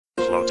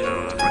Flow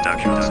Tune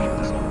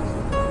Productions.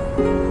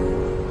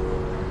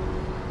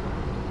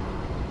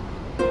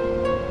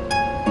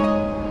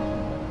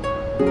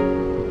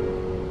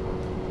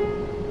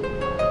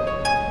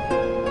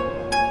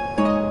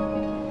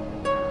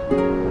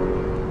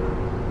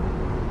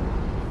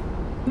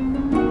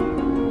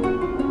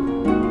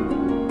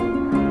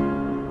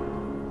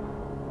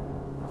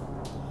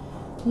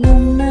 No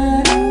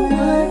matter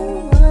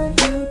what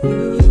you do,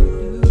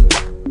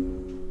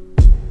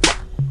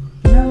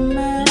 no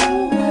matter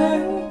where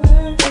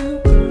you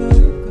go,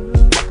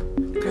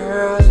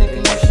 girl,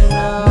 thinking you should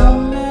know. No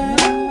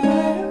matter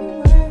where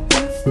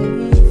we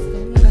stay,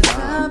 'cause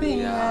I'll be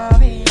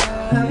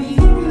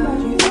thinking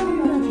about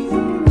you,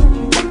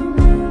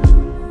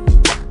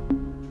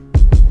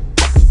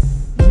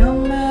 no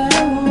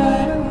matter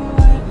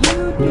what you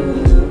do.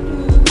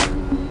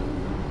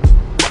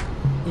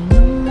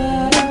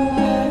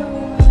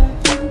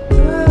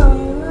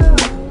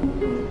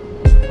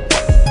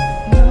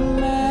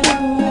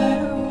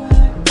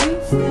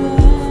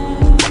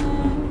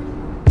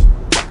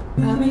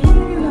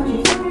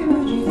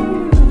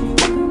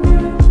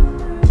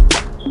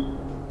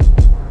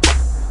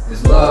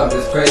 This love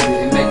is crazy,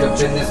 it make a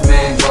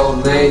businessman go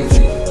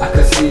lazy. I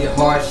could see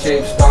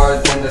heart-shaped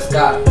stars in the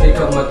sky. Pick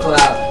up a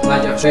cloud,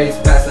 now your face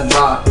passing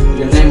by.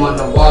 Your name on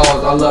the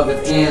walls, our love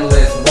is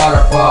endless,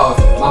 waterfalls.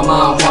 My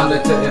mind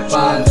wandered till it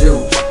finds you.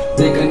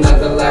 Thinking of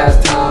the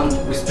last time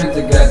we spent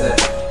together,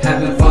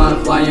 having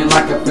fun, flying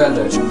like a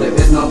feather. There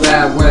is no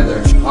bad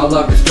weather, our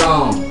love is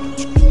strong,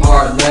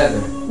 hard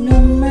leather. No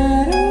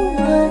matter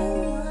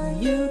what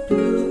you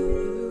do,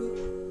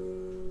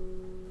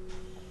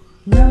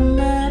 no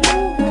matter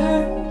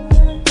where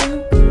you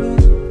go,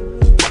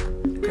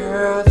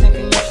 girl,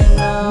 thinking you should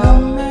know. No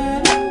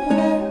matter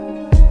where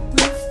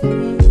we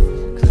stay,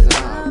 'cause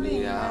I'll be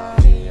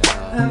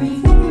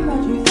thinking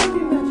about you,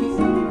 thinking about you,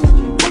 thinking about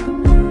you.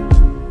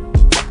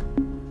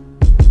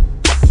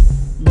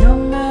 No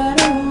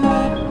matter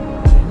what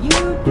you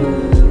do,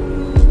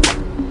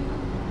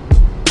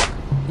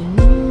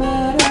 no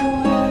matter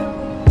where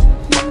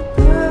you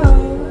go,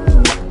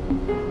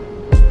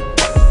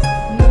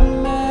 no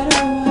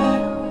matter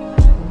what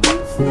we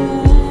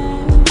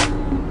stand,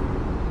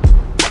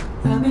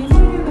 I'll be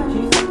thinking about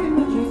you, thinking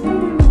about you,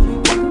 thinking about you.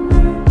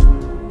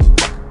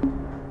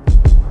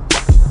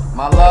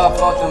 My love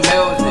flows through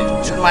music,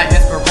 it's my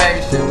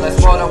inspiration. Let's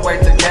float away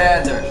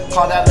together,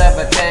 call that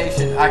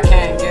levitation. I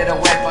can't get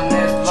away from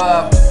this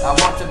love. I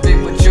want to be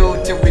with you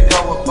till we go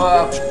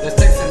above. The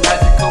sex is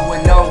magical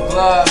with no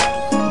glove.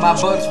 My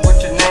book's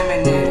what you're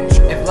naming it.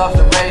 If love's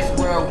a race,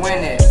 we'll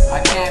win it. I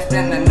can't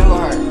stand the new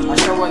her. I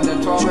show her the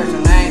Taurus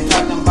and I ain't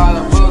talking about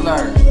a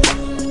ruler.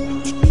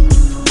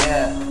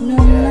 Yeah. No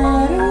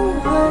matter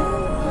what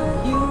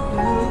you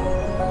do,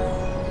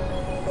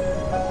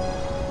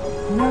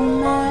 no